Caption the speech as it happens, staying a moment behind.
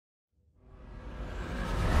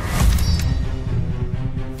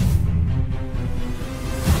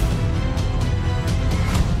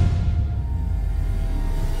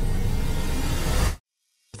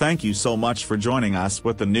thank you so much for joining us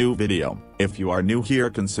with the new video. If you are new here,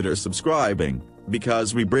 consider subscribing,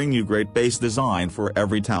 because we bring you great base design for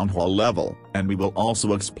every town hall level, and we will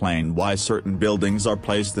also explain why certain buildings are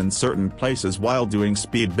placed in certain places while doing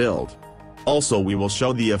speed build. Also, we will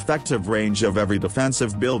show the effective range of every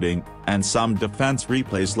defensive building, and some defense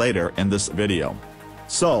replays later in this video.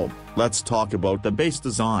 So, let's talk about the base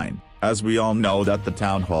design, as we all know that the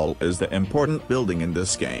town hall is the important building in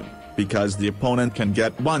this game, because the opponent can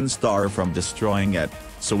get 1 star from destroying it,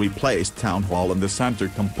 so we placed town hall in the center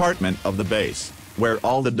compartment of the base, where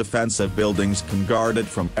all the defensive buildings can guard it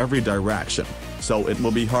from every direction, so it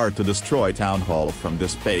will be hard to destroy town hall from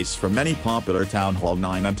this base from any popular town hall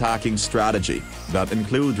 9 attacking strategy, that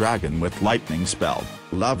include dragon with lightning spell,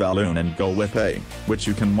 lava balloon and go with A, which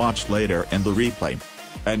you can watch later in the replay.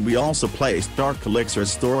 And we also placed dark elixir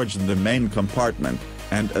storage in the main compartment,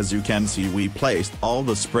 and as you can see we placed all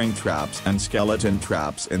the spring traps and skeleton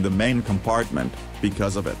traps in the main compartment.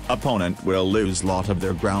 Because of it, opponent will lose lot of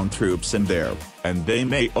their ground troops in there, and they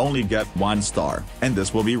may only get 1 star, and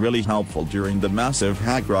this will be really helpful during the massive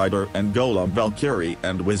Hag Rider and Golem Valkyrie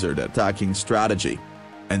and Wizard attacking strategy.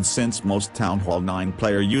 And since most Town Hall 9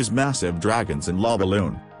 player use massive dragons and lava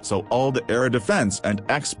balloon, so all the air defense and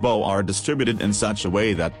X-bow are distributed in such a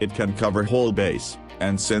way that it can cover whole base,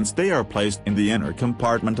 and since they are placed in the inner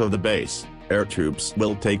compartment of the base, air troops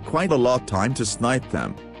will take quite a lot time to snipe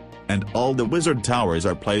them. And all the wizard towers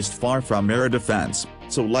are placed far from air defense,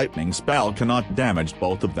 so lightning spell cannot damage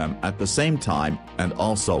both of them at the same time, and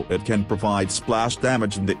also it can provide splash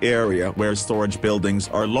damage in the area where storage buildings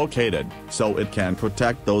are located, so it can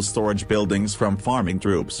protect those storage buildings from farming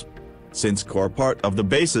troops. Since core part of the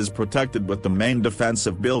base is protected with the main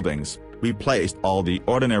defensive buildings, we placed all the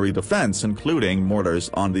ordinary defense including mortars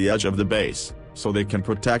on the edge of the base, so they can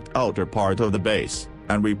protect outer part of the base,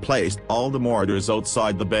 and we placed all the mortars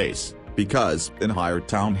outside the base, because in higher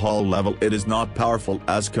town hall level it is not powerful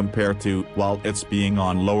as compared to while it's being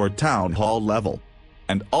on lower town hall level.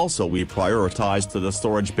 And also we prioritized the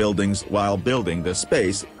storage buildings while building this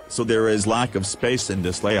base, so there is lack of space in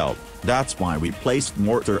this layout. That's why we placed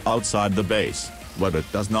mortar outside the base, but it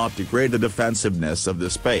does not degrade the defensiveness of the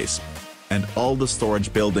space. And all the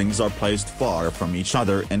storage buildings are placed far from each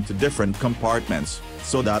other into different compartments,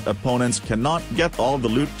 so that opponents cannot get all the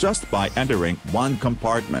loot just by entering one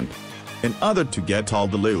compartment. In order to get all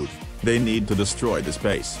the loot, they need to destroy the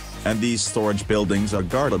space, and these storage buildings are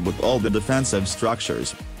guarded with all the defensive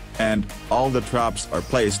structures. And all the traps are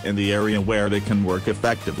placed in the area where they can work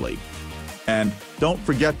effectively. And don't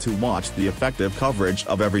forget to watch the effective coverage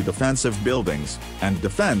of every defensive buildings and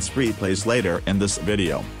defense replays later in this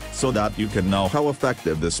video, so that you can know how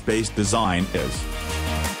effective the space design is.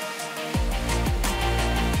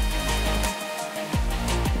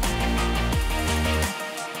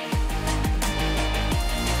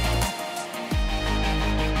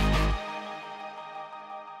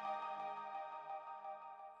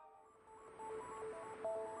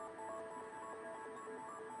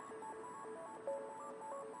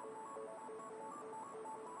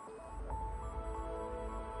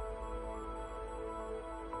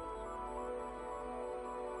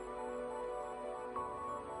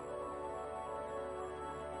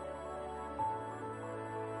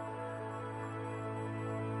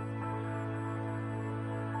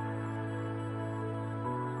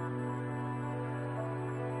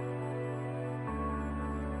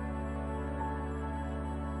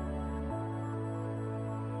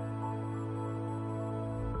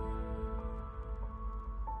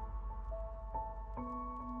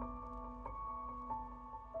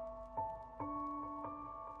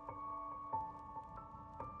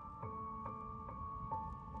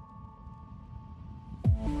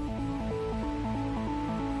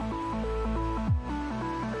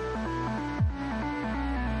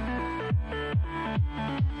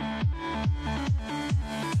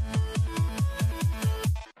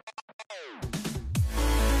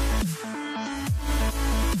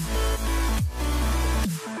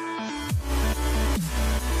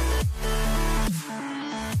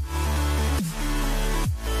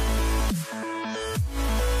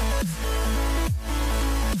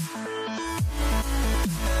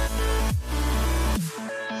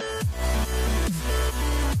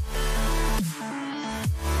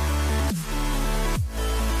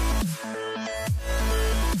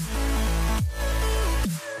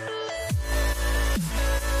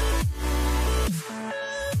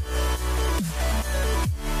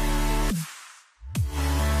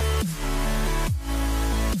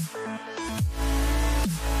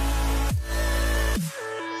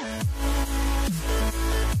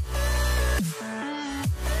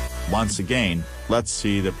 Once again, Let's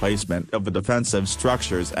see the placement of the defensive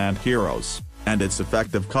structures and heroes, and its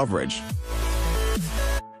effective coverage.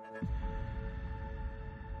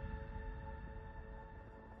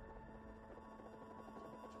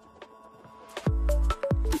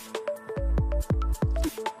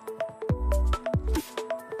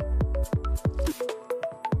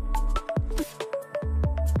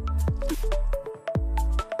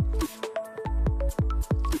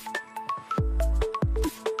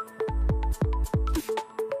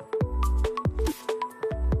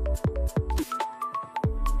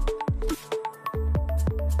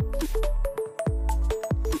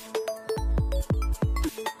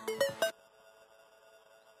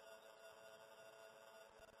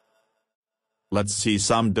 Let's see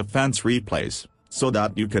some defense replays, so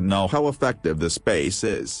that you can know how effective this base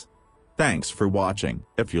is. Thanks for watching.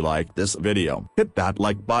 If you like this video, hit that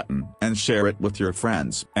like button and share it with your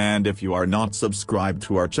friends. And if you are not subscribed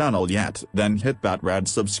to our channel yet, then hit that red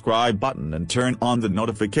subscribe button and turn on the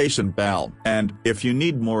notification bell. And if you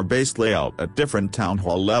need more base layout at different town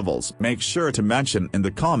hall levels, make sure to mention in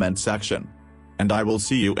the comment section. And I will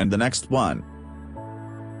see you in the next one.